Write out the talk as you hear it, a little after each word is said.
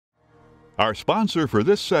Our sponsor for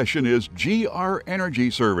this session is GR Energy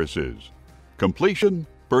Services, completion,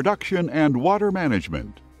 production, and water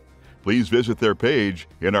management. Please visit their page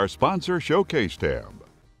in our Sponsor Showcase tab.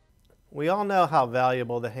 We all know how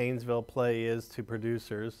valuable the Haynesville play is to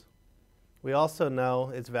producers. We also know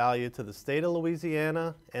its value to the state of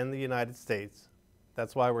Louisiana and the United States.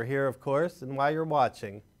 That's why we're here, of course, and why you're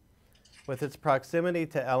watching. With its proximity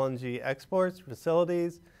to LNG exports,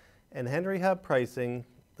 facilities, and Henry Hub pricing,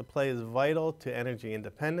 the play is vital to energy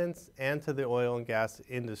independence and to the oil and gas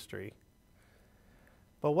industry.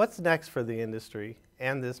 But what's next for the industry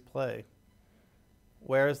and this play?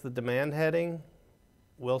 Where is the demand heading?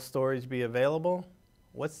 Will storage be available?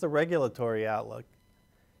 What's the regulatory outlook?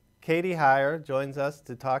 Kati Hyer joins us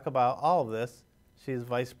to talk about all of this. She is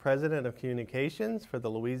Vice President of Communications for the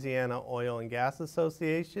Louisiana Oil and Gas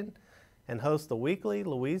Association and hosts the weekly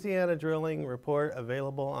Louisiana Drilling Report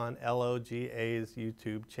available on LOGA's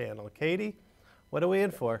YouTube channel. Kati, what are we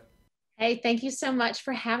in for? Hey, thank you so much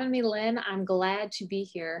for having me, Lynn. I'm glad to be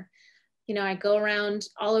here. You know, I go around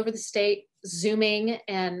all over the state Zooming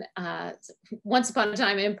and once upon a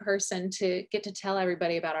time in person to get to tell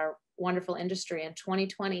everybody about our wonderful industry. And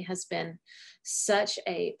 2020 has been such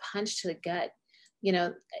a punch to the gut. You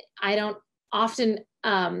know, I don't often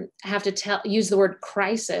have to use the word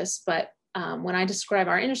crisis, but when I describe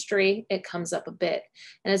our industry, it comes up a bit.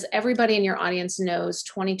 And as everybody in your audience knows,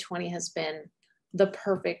 2020 has been the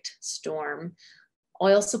perfect storm.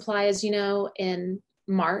 Oil supply, as you know, in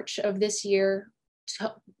March of this year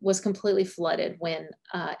was completely flooded when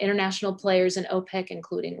international players in OPEC,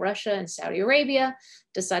 including Russia and Saudi Arabia,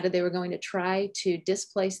 decided they were going to try to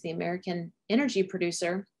displace the American energy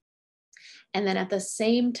producer. And then at the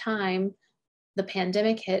same time, the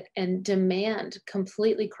pandemic hit and demand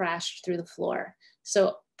completely crashed through the floor.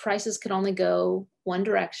 So prices could only go one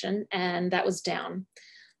direction, and that was down.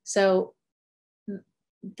 So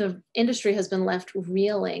the industry has been left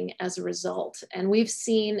reeling as a result. And we've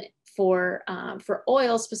seen for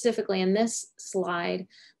oil specifically in this slide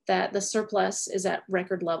that the surplus is at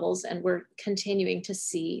record levels, and we're continuing to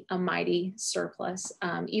see a mighty surplus.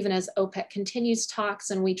 Even as OPEC continues talks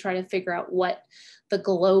and we try to figure out what the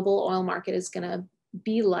global oil market is going to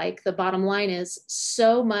be like, the bottom line is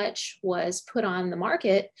so much was put on the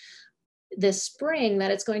market this spring that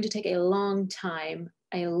it's going to take a long time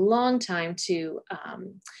to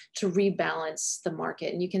rebalance the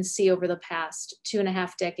market. And you can see over the past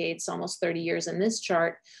 2.5 decades, almost 30 years in this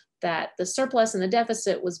chart, that the surplus and the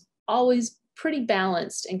deficit was always pretty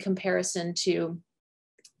balanced in comparison to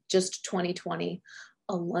just 2020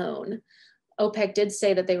 alone. OPEC did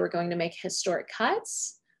say that they were going to make historic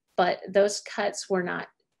cuts, but those cuts were not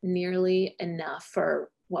nearly enough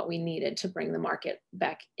for what we needed to bring the market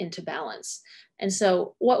back into balance. And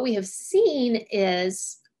so what we have seen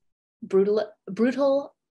is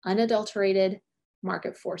brutal, unadulterated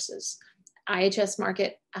market forces. IHS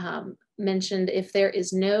Markit mentioned if there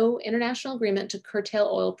is no international agreement to curtail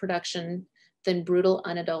oil production, then brutal,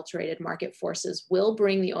 unadulterated market forces will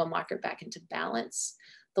bring the oil market back into balance.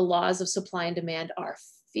 The laws of supply and demand are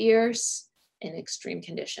fierce in extreme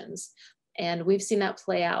conditions. And we've seen that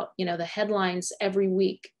play out. You know, the headlines every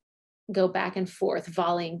week go back and forth,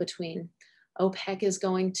 volleying between OPEC is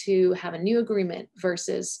going to have a new agreement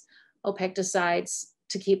versus OPEC decides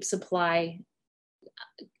to keep supply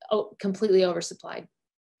completely oversupplied.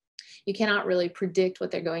 You cannot really predict what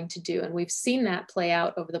they're going to do. And we've seen that play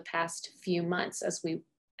out over the past few months as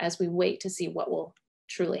we wait to see what will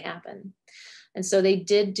truly happen. And so they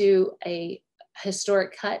did do a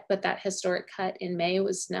historic cut, but that historic cut in May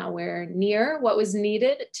was nowhere near what was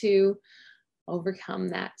needed to overcome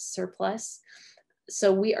that surplus.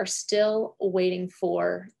 So we are still waiting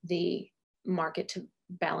for the market to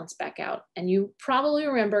balance back out. And you probably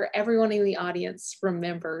remember, everyone in the audience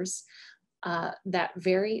remembers that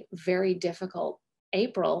very, very difficult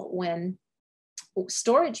April when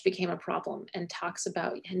storage became a problem, and talks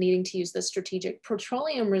about needing to use the strategic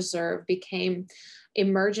petroleum reserve became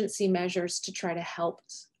emergency measures to try to help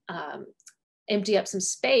empty up some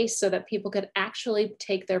space so that people could actually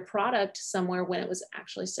take their product somewhere when it was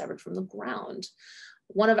actually severed from the ground.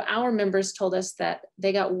 One of our members told us that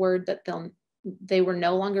they got word that they were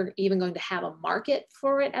no longer even going to have a market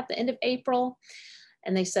for it at the end of April.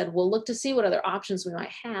 And they said, we'll look to see what other options we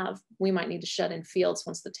might have. We might need to shut in fields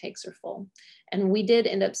once the tanks are full. And we did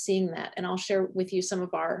end up seeing that. And I'll share with you some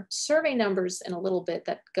of our survey numbers in a little bit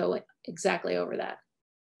that go exactly over that.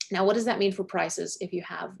 Now, what does that mean for prices if you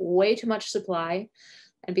have way too much supply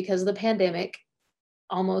and because of the pandemic,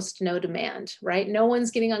 almost no demand, right? No one's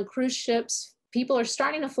getting on cruise ships. People are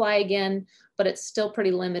starting to fly again, but it's still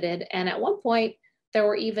pretty limited. And at one point, There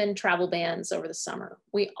were even travel bans over the summer.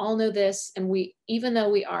 We all know this, and even though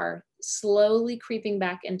we are slowly creeping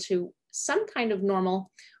back into some kind of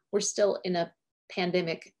normal, we're still in a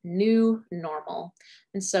pandemic new normal.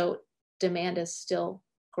 And so demand is still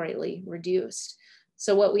greatly reduced.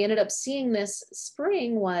 So what we ended up seeing this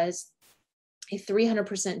spring was a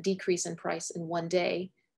 300% decrease in price in one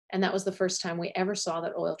day. And that was the first time we ever saw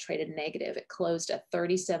that oil traded negative. It closed at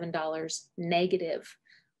 $37 negative,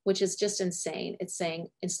 which is just insane. It's saying,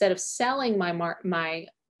 instead of selling my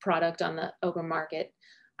product on the open market,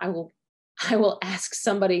 I will ask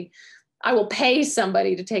somebody, I will pay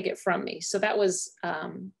somebody to take it from me. So that was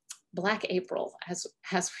Black April, as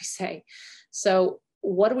we say. So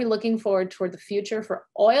what are we looking forward toward the future for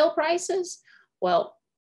oil prices? Well,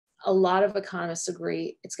 a lot of economists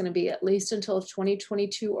agree it's going to be at least until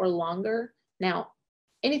 2022 or longer. Now,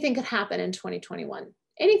 anything could happen in 2021.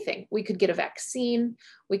 Anything. We could get a vaccine.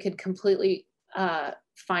 We could completely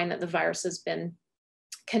find that the virus has been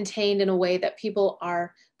contained in a way that people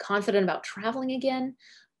are confident about traveling again.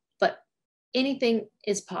 But anything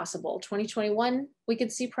is possible. 2021, we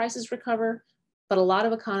could see prices recover, but a lot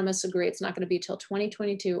of economists agree it's not going to be till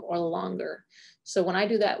 2022 or longer. So when I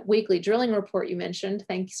do that weekly drilling report you mentioned,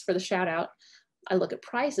 thanks for the shout out, I look at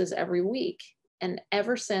prices every week. And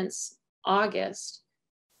ever since August,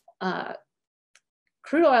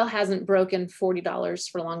 crude oil hasn't broken $40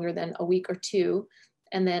 for longer than a week or two.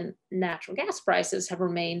 And then natural gas prices have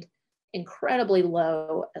remained incredibly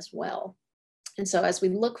low as well. And so as we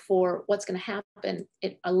look for what's going to happen,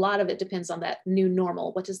 a lot of it depends on that new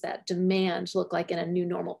normal. What does that demand look like in a new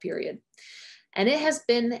normal period? And it has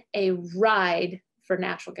been a ride for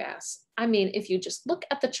natural gas. I mean, if you just look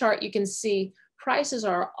at the chart, you can see prices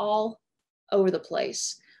are all over the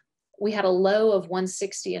place. We had a low of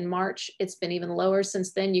 160 in March. It's been even lower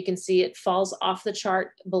since then. You can see it falls off the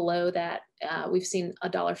chart below that. We've seen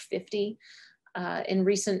 $1.50 in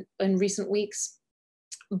recent weeks.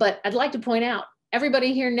 But I'd like to point out,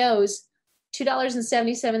 everybody here knows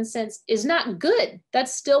 $2.77 is not good.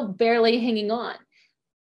 That's still barely hanging on.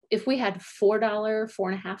 If we had $4,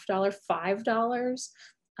 $4.50, $5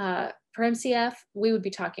 per MCF, we would be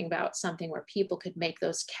talking about something where people could make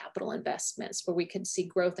those capital investments, where we could see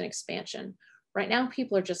growth and expansion. Right now,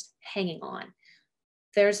 people are just hanging on.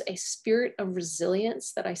 There's a spirit of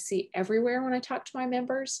resilience that I see everywhere when I talk to my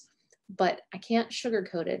members, but I can't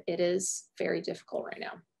sugarcoat it. It is very difficult right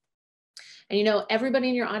now. And you know, everybody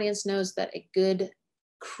in your audience knows that a good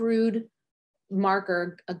crude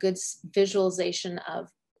marker, a good visualization of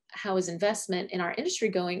how is investment in our industry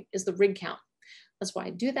going is the rig count. That's why I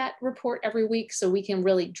do that report every week, so we can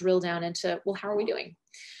really drill down into, well, how are we doing?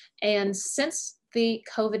 And since the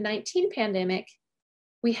COVID-19 pandemic,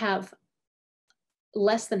 we have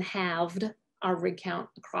less than halved our rig count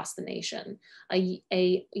across the nation. A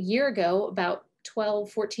year ago, about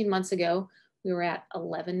 12, 14 months ago, we were at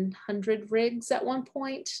 1,100 rigs at one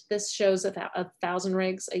point. This shows 1,000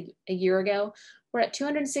 rigs a year ago. We're at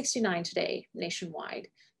 269 today nationwide.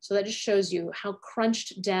 So that just shows you how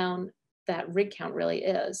crunched down that rig count really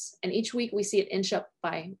is. And each week we see it inch up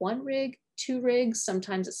by 1 rig, 2 rigs.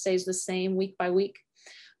 Sometimes it stays the same week by week,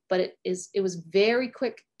 but it was very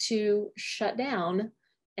quick to shut down,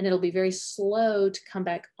 and it'll be very slow to come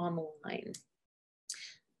back online.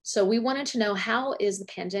 So we wanted to know, how is the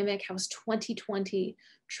pandemic, how is 2020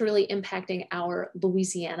 truly impacting our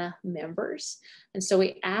Louisiana members? And so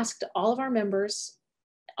we asked all of our members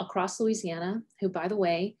across Louisiana, who, by the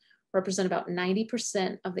way, represent about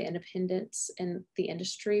 90% of the independents in the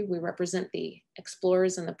industry. We represent the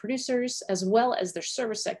explorers and the producers, as well as their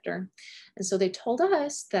service sector. And so they told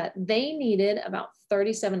us that they needed about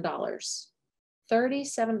 $37.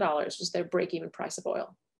 $37 was their break-even price of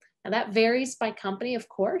oil. Now that varies by company, of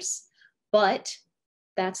course, but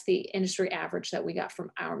that's the industry average that we got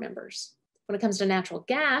from our members. When it comes to natural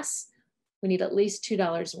gas, we need at least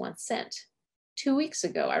 $2.01. 2 weeks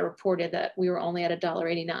ago, I reported that we were only at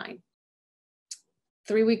 $1.89.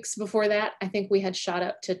 3 weeks before that, I think we had shot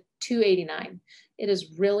up to $2.89. It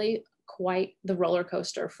is really quite the roller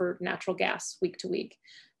coaster for natural gas week to week.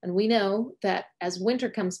 And we know that as winter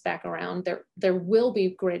comes back around, there will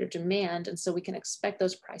be greater demand. And so we can expect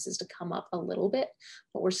those prices to come up a little bit,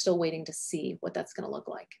 but we're still waiting to see what that's going to look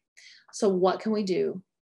like. So what can we do?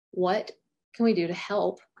 What can we do to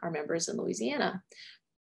help our members in Louisiana?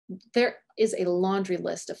 There is a laundry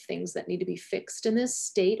list of things that need to be fixed in this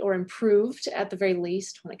state, or improved at the very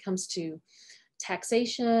least, when it comes to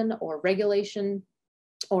taxation or regulation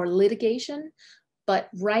or litigation. But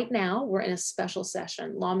right now we're in a special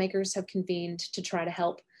session. Lawmakers have convened to try to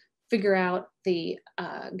help figure out the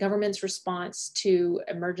government's response to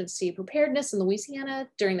emergency preparedness in Louisiana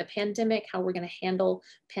during the pandemic, how we're going to handle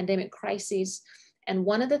pandemic crises. And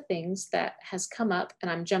one of the things that has come up, and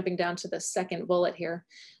I'm jumping down to the second bullet here,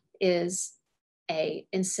 is a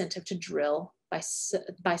incentive to drill by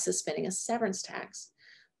suspending a severance tax.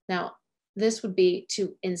 Now, this would be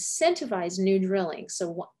to incentivize new drilling.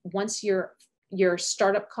 So once your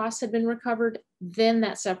startup costs had been recovered, then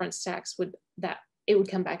that severance tax would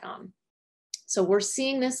come back on. So we're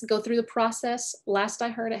seeing this go through the process. Last I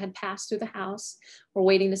heard, it had passed through the House. We're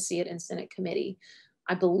waiting to see it in Senate committee,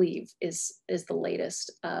 I believe is the latest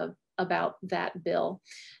about that bill.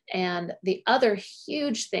 And the other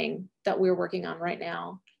huge thing that we're working on right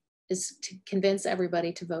now is to convince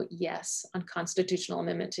everybody to vote yes on Constitutional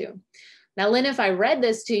Amendment 2. Now, Lynn, if I read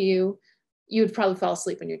this to you, you would probably fall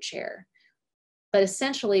asleep in your chair. But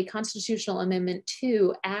essentially, Constitutional Amendment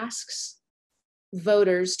 2 asks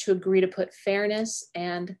voters to agree to put fairness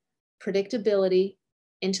and predictability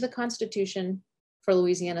into the Constitution for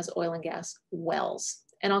Louisiana's oil and gas wells.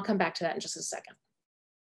 And I'll come back to that in just a second.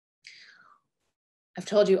 I've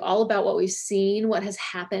told you all about what we've seen, what has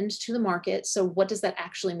happened to the market. So what does that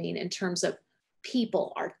actually mean in terms of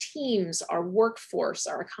people, our teams, our workforce,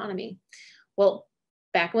 our economy? Well,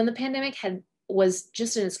 back when the pandemic was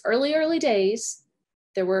just in its early days,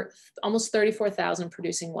 there were almost 34,000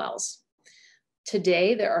 producing wells.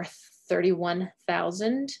 Today, there are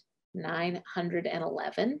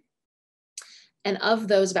 31,911. And of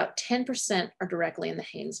those, about 10% are directly in the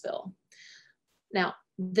Haynesville. Now,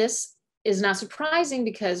 this is not surprising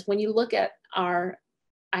because when you look at our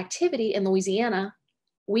activity in Louisiana,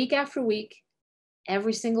 week after week,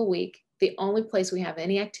 every single week, the only place we have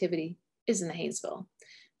any activity is in the Haynesville.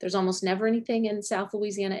 There's almost never anything in South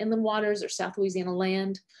Louisiana inland waters or South Louisiana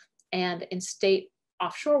land. And in state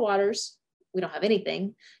offshore waters, we don't have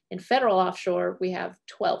anything. In federal offshore, we have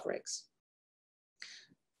 12 rigs.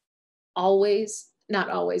 Always, not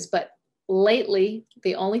always, but lately,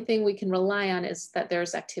 the only thing we can rely on is that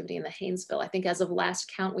there's activity in the Haynesville. I think as of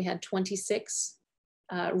last count, we had 26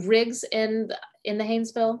 rigs in the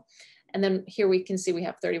Haynesville. And then here we can see we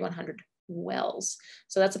have 3,100 wells.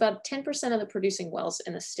 So that's about 10% of the producing wells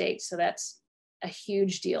in the state. So that's a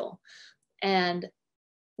huge deal. And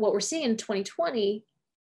what we're seeing in 2020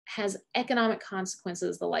 has economic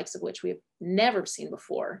consequences, the likes of which we've never seen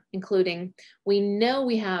before, including we know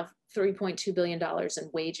we have $3.2 billion in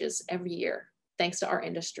wages every year, thanks to our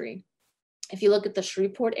industry. If you look at the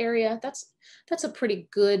Shreveport area, that's a pretty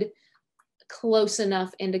good, close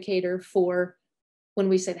enough indicator for when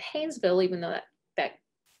we say the Haynesville, even though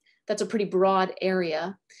that's a pretty broad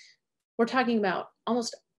area. We're talking about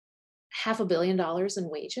almost $500 million in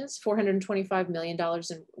wages, $425 million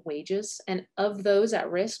in wages. And of those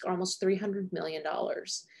at risk are almost $300 million.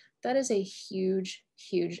 That is a huge,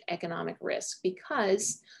 huge economic risk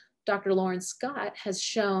because Dr. Lauren Scott has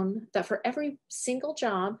shown that for every single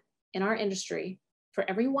job in our industry, for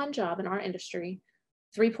every one job in our industry,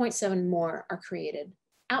 3.7 more are created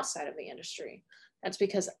outside of the industry. That's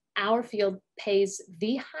because our field pays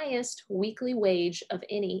the highest weekly wage of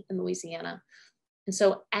any in Louisiana. And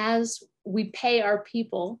so as we pay our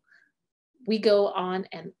people, we go on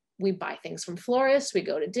and we buy things from florists, we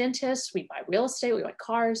go to dentists, we buy real estate, we buy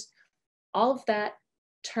cars. All of that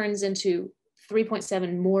turns into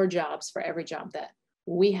 3.7 more jobs for every job that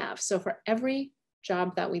we have. So for every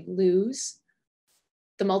job that we lose,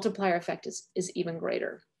 the multiplier effect is even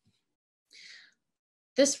greater.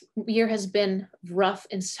 This year has been rough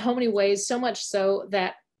in so many ways, so much so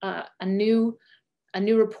that a new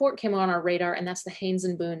report came on our radar, and that's the Haynes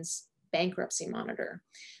and Boone's bankruptcy monitor.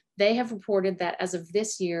 They have reported that as of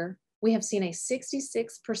this year, we have seen a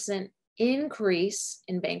 66% increase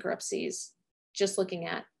in bankruptcies, just looking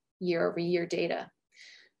at year-over-year data.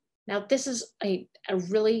 Now, this is a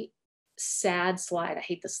really sad slide. I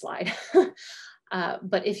hate this slide.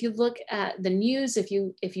 But if you look at the news, if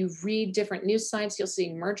you read different news sites, you'll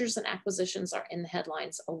see mergers and acquisitions are in the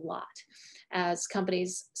headlines a lot as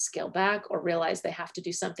companies scale back or realize they have to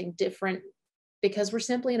do something different because we're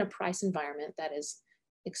simply in a price environment that is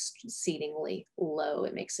exceedingly low.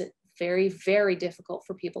 It makes it very, very difficult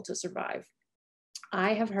for people to survive.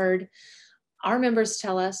 I have heard our members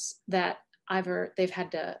tell us that they've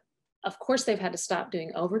had to stop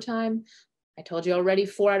doing overtime. I told you already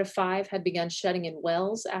 4 out of 5 had begun shutting in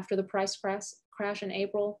wells after the price crash in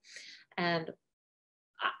April. And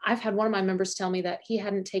I've had one of my members tell me that he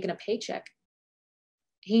hadn't taken a paycheck.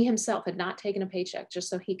 He himself had not taken a paycheck just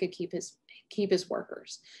so he could keep his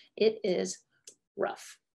workers. It is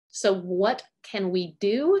rough. So what can we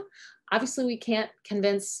do? Obviously, we can't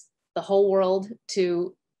convince the whole world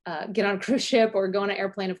to get on a cruise ship or go on an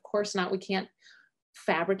airplane. Of course not. We can't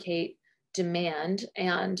fabricate demand,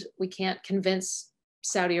 and we can't convince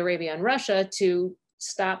Saudi Arabia and Russia to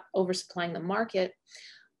stop oversupplying the market.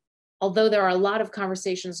 Although there are a lot of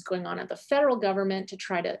conversations going on at the federal government to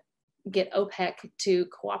try to get OPEC to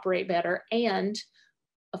cooperate better. And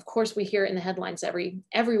of course, we hear in the headlines every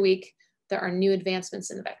week, there are new advancements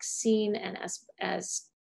in the vaccine. And as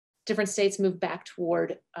different states move back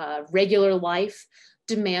toward regular life,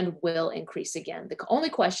 demand will increase again. The only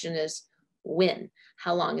question is when?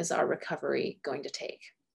 How long is our recovery going to take?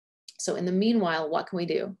 So in the meanwhile, what can we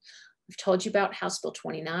do? I've told you about House Bill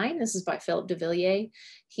 29. This is by Philip de Villiers.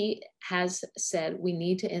 He has said we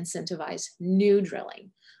need to incentivize new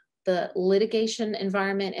drilling. The litigation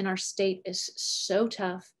environment in our state is so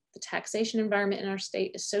tough. The taxation environment in our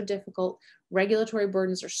state is so difficult. Regulatory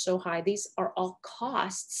burdens are so high. These are all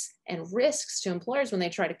costs and risks to employers when they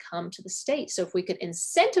try to come to the state. So if we could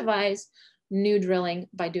incentivize new drilling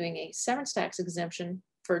by doing a severance tax exemption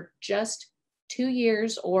for just 2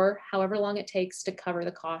 years or however long it takes to cover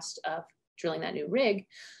the cost of drilling that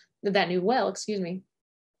new well, excuse me,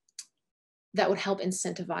 that would help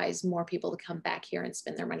incentivize more people to come back here and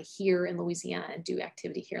spend their money here in Louisiana and do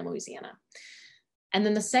activity here in Louisiana. And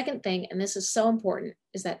then the second thing, and this is so important,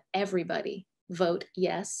 is that everybody vote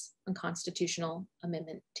yes on Constitutional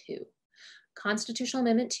Amendment 2. Constitutional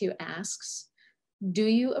Amendment 2 asks, do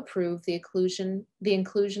you approve the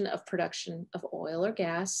inclusion of production of oil or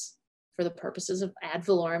gas for the purposes of ad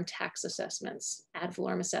valorem tax assessments, ad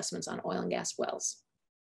valorem assessments on oil and gas wells?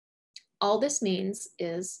 All this means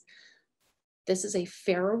is this is a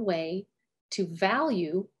fairer way to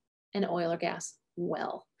value an oil or gas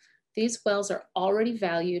well. These wells are already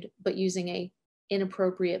valued, but using an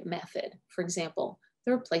inappropriate method. For example,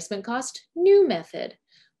 the replacement cost new method.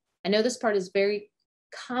 I know this part is very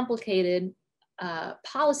complicated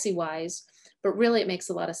policy-wise, but really it makes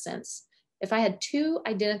a lot of sense. If I had 2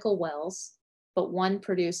 identical wells, but one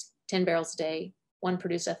produced 10 barrels a day, one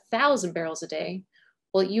produced 1,000 barrels a day,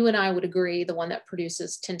 well, you and I would agree the one that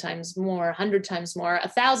produces 10 times more, 100 times more,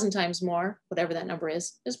 1,000 times more, whatever that number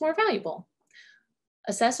is more valuable.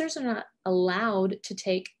 Assessors are not allowed to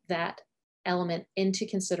take that element into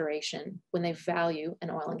consideration when they value an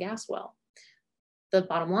oil and gas well. The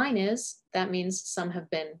bottom line is that means some have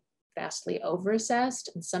been vastly overassessed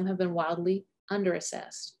and some have been wildly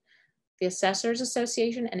underassessed. The Assessors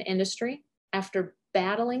Association and industry, after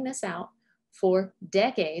battling this out for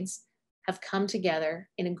decades, have come together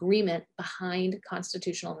in agreement behind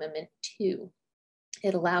Constitutional Amendment 2.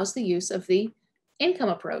 It allows the use of the income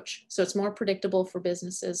approach. So it's more predictable for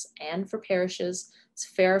businesses and for parishes. It's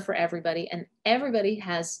fairer for everybody. And everybody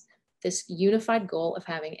has this unified goal of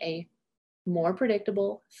having a more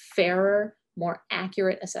predictable, fairer, more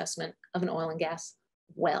accurate assessment of an oil and gas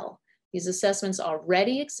well. These assessments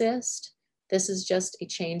already exist. This is just a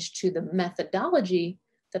change to the methodology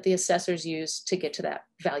that the assessors use to get to that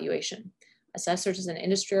valuation. Assessors as an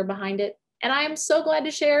industry are behind it. And I am so glad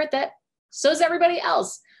to share that so is everybody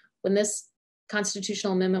else. When this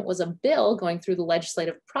constitutional amendment was a bill going through the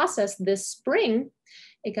legislative process this spring,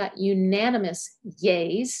 it got unanimous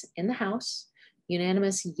yays in the House,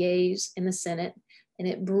 unanimous yays in the Senate, and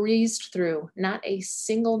it breezed through. Not a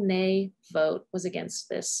single nay vote was against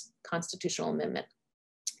this constitutional amendment.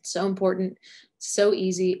 It's so important, so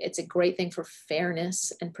easy. It's a great thing for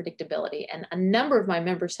fairness and predictability. And a number of my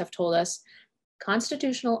members have told us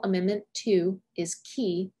Constitutional Amendment 2 is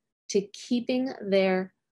key to keeping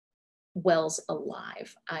their wells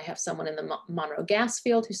alive. I have someone in the Monroe gas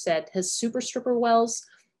field who said his super stripper wells,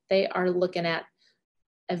 they are looking at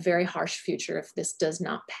a very harsh future if this does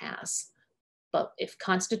not pass. But if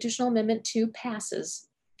Constitutional Amendment 2 passes,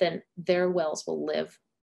 then their wells will live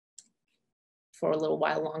for a little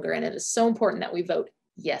while longer. And it is so important that we vote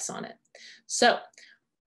yes on it. So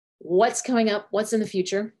what's coming up? What's in the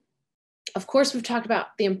future? Of course, we've talked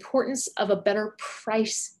about the importance of a better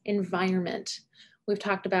price environment. We've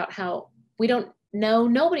talked about how we don't know,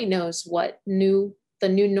 nobody knows what the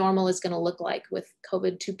new normal is going to look like with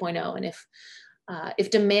COVID 2.0. And if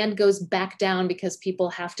demand goes back down because people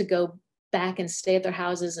have to go back and stay at their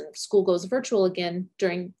houses and school goes virtual again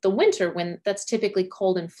during the winter when that's typically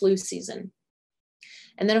cold and flu season.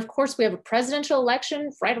 And then of course we have a presidential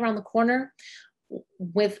election right around the corner.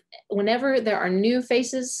 Whenever there are new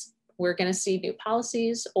faces, we're going to see new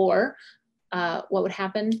policies, or what would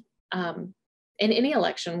happen in any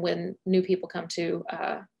election when new people come to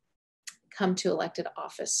elected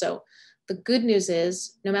office. So the good news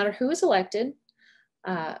is no matter who is elected,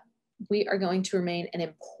 we are going to remain an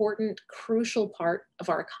important, crucial part of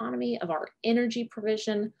our economy, of our energy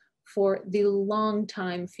provision for the long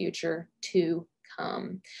time future to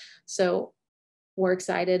come. So we're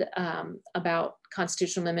excited about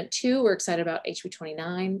Constitutional Amendment 2. We're excited about HB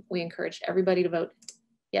 29. We encourage everybody to vote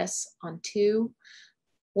yes on 2.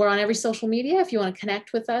 We're on every social media. If you want to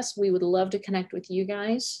connect with us, we would love to connect with you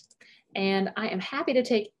guys. And I am happy to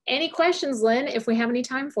take any questions, Lynn, if we have any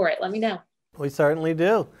time for it. Let me know. We certainly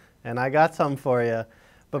do. And I got some for you.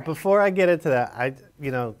 But before I get into that,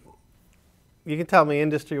 you can tell me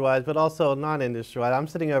industry-wise, but also non-industry-wise. I'm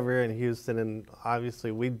sitting over here in Houston, and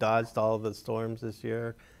obviously we dodged all of the storms this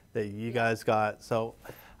year that you guys got. So,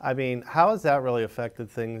 I mean, how has that really affected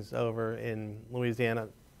things over in Louisiana?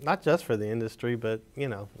 Not just for the industry, but,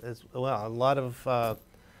 as well, a lot of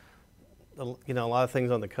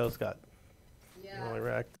things on the coast got really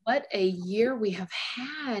wrecked. What a year we have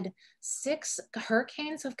had. 6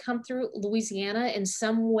 hurricanes have come through Louisiana in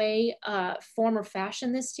some way, form, or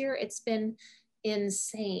fashion this year. It's been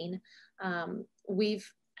insane. From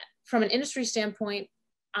an industry standpoint,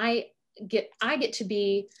 I get to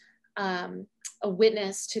be a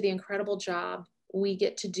witness to the incredible job we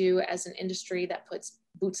get to do as an industry that puts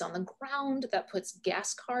boots on the ground, that puts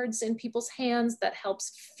gas cards in people's hands, that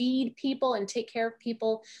helps feed people and take care of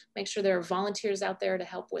people, make sure there are volunteers out there to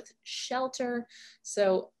help with shelter.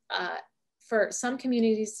 So for some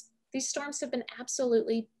communities, these storms have been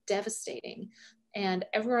absolutely devastating. And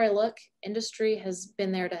everywhere I look, industry has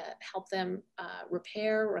been there to help them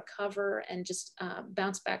repair, recover, and just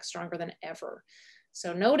bounce back stronger than ever.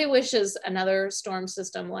 So nobody wishes another storm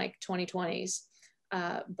system like 2020's.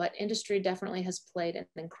 But industry definitely has played an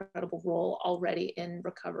incredible role already in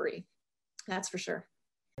recovery. That's for sure.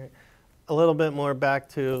 A little bit more back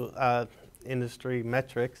to industry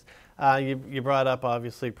metrics. You brought up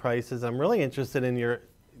obviously prices. I'm really interested in your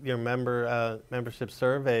membership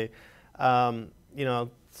survey. Some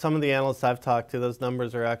of the analysts I've talked to, those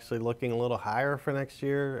numbers are actually looking a little higher for next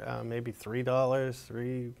year, maybe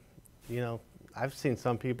 $3. I've seen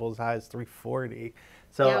some people as high as $3.40.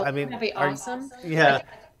 So yeah, I mean, that'd be awesome. Yeah.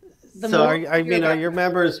 So are your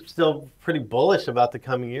members still pretty bullish about the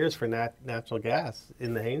coming years for natural gas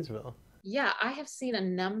in the Haynesville? Yeah, I have seen a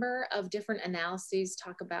number of different analyses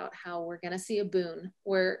talk about how we're going to see a boon,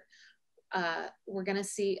 where we're going to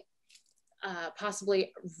see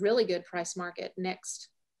possibly really good price market next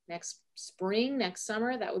spring, next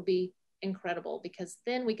summer. That would be incredible, because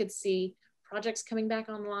then we could see projects coming back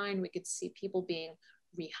online. We could see people being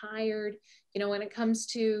rehired. When it comes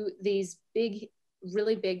to these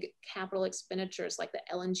really big capital expenditures like the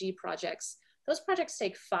LNG projects, those projects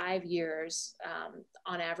take 5 years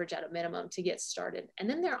on average at a minimum to get started. And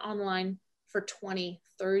then they're online for 20,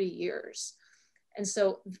 30 years. And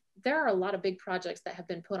so there are a lot of big projects that have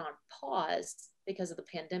been put on pause because of the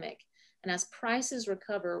pandemic. And as prices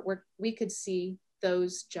recover, we could see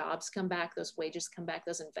those jobs come back, those wages come back,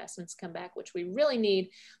 those investments come back, which we really need.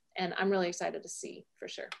 And I'm really excited to see for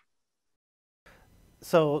sure.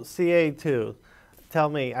 So CA2, tell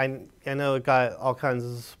me, I know it got all kinds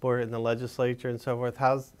of support in the legislature and so forth.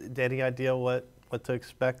 Any idea what to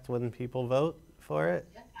expect when people vote for it?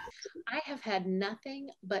 I have had nothing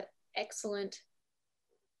but excellent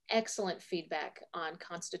feedback on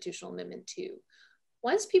Constitutional Amendment 2.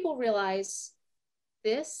 Once people realize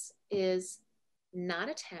this is not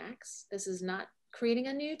a tax, this is not creating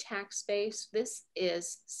a new tax base, this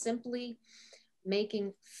is simply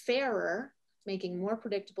making fairer, making more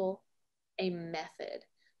predictable a method.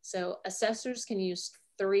 So assessors can use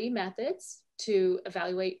 3 methods to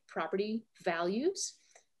evaluate property values,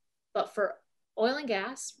 but for oil and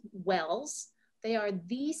gas wells, they are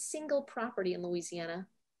the single property in Louisiana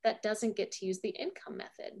that doesn't get to use the income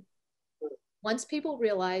method. Once people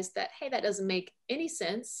realize that, hey, that doesn't make any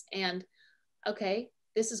sense, and okay,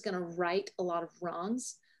 this is going to right a lot of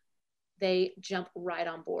wrongs, they jump right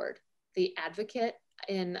on board. The Advocate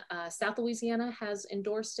in South Louisiana has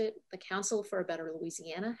endorsed it. The Council for a Better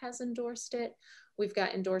Louisiana has endorsed it. We've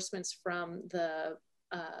got endorsements from the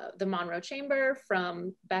Monroe Chamber,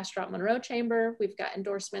 from Bastrop Monroe Chamber. We've got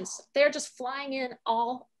endorsements. They're just flying in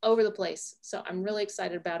all over the place. So I'm really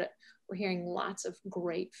excited about it. We're hearing lots of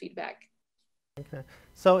great feedback. Okay.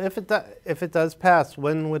 So if it does pass,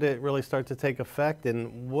 when would it really start to take effect?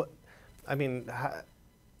 And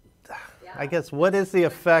I guess what is the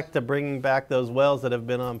effect of bringing back those wells that have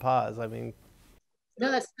been on pause?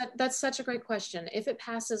 No, that's such a great question. If it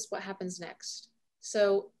passes, what happens next?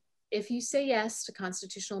 So if you say yes to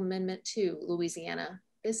Constitutional Amendment 2, Louisiana,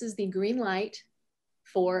 this is the green light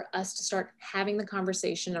for us to start having the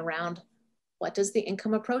conversation around what does the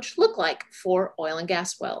income approach look like for oil and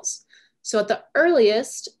gas wells. So at the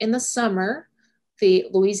earliest in the summer, the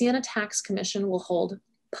Louisiana Tax Commission will hold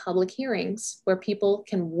public hearings where people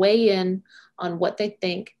can weigh in on what they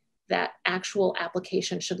think that actual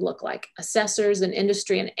application should look like. Assessors and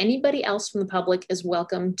industry and anybody else from the public is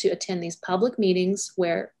welcome to attend these public meetings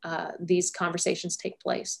where these conversations take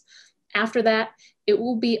place. After that, it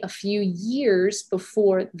will be a few years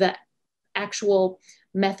before the actual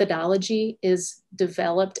methodology is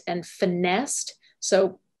developed and finessed.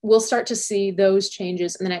 So we'll start to see those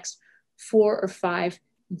changes in the next 4 or 5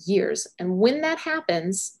 years. And when that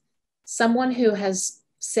happens, someone who has,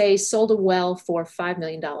 say, sold a well for $5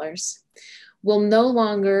 million will no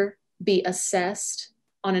longer be assessed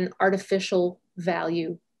on an artificial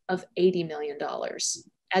value of $80 million,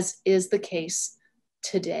 as is the case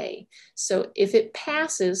today. So if it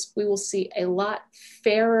passes, we will see a lot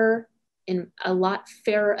fairer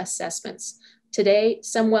assessments. Today,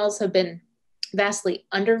 some wells have been vastly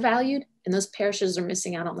undervalued, and those parishes are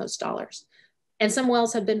missing out on those dollars. And some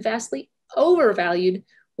wells have been vastly overvalued,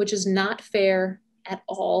 which is not fair at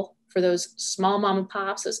all for those small mom and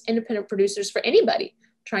pops, those independent producers, for anybody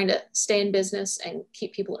trying to stay in business and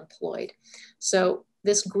keep people employed. So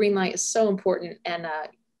this green light is so important. And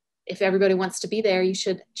if everybody wants to be there, you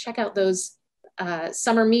should check out those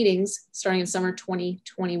summer meetings starting in summer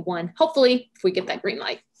 2021, hopefully, if we get that green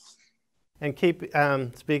light. And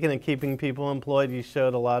speaking of keeping people employed, you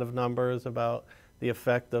showed a lot of numbers about the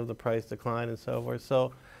effect of the price decline and so forth.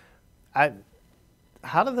 So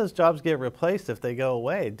how do those jobs get replaced if they go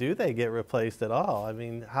away? Do they get replaced at all? I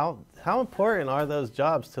mean, how important are those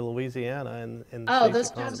jobs to Louisiana and those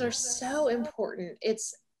jobs are so important.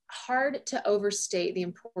 It's hard to overstate the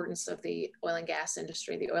importance of the oil and gas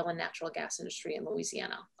industry, the oil and natural gas industry in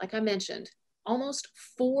Louisiana. Like I mentioned, almost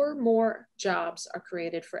 4 more jobs are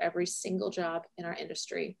created for every single job in our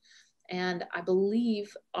industry. And I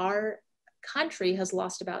believe our country has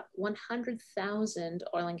lost about 100,000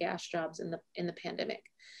 oil and gas jobs in the pandemic.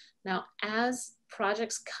 Now, as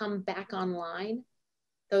projects come back online,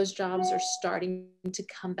 those jobs are starting to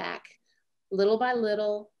come back little by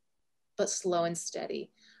little, but slow and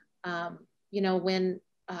steady. You know, when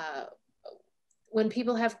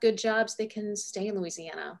people have good jobs, they can stay in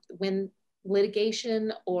Louisiana. When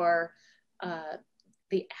litigation or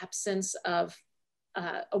the absence of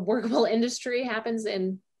a workable industry happens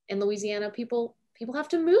in Louisiana, people have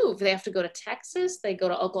to move. They have to go to Texas, they go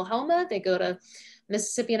to Oklahoma, they go to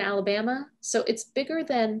Mississippi and Alabama. So it's bigger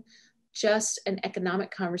than just an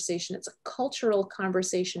economic conversation. It's a cultural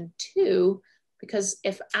conversation too, because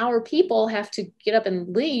if our people have to get up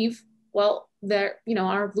and leave, well,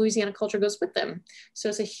 our Louisiana culture goes with them. So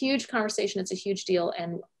it's a huge conversation. It's a huge deal.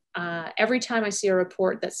 And every time I see a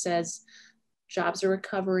report that says jobs are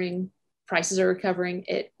recovering, prices are recovering,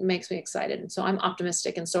 it makes me excited. And so I'm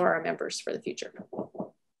optimistic, and so are our members for the future.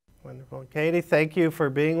 Wonderful. Kati, thank you for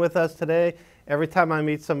being with us today. Every time I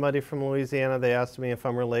meet somebody from Louisiana, they ask me if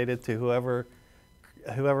I'm related to whoever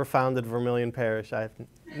founded Vermilion Parish. I have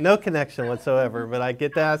no connection whatsoever, but I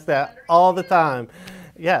get to ask that all the time.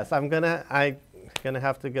 Yes, I'm gonna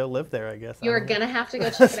have to go live there, I guess. You're gonna have to go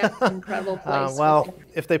check it out. It's an incredible place. Well,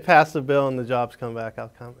 if they pass the bill and the jobs come back, I'll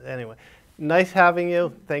come. Anyway, nice having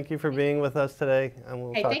you. Thank you for being with us today, and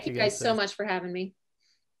we'll talk to you thank you guys so much for having me.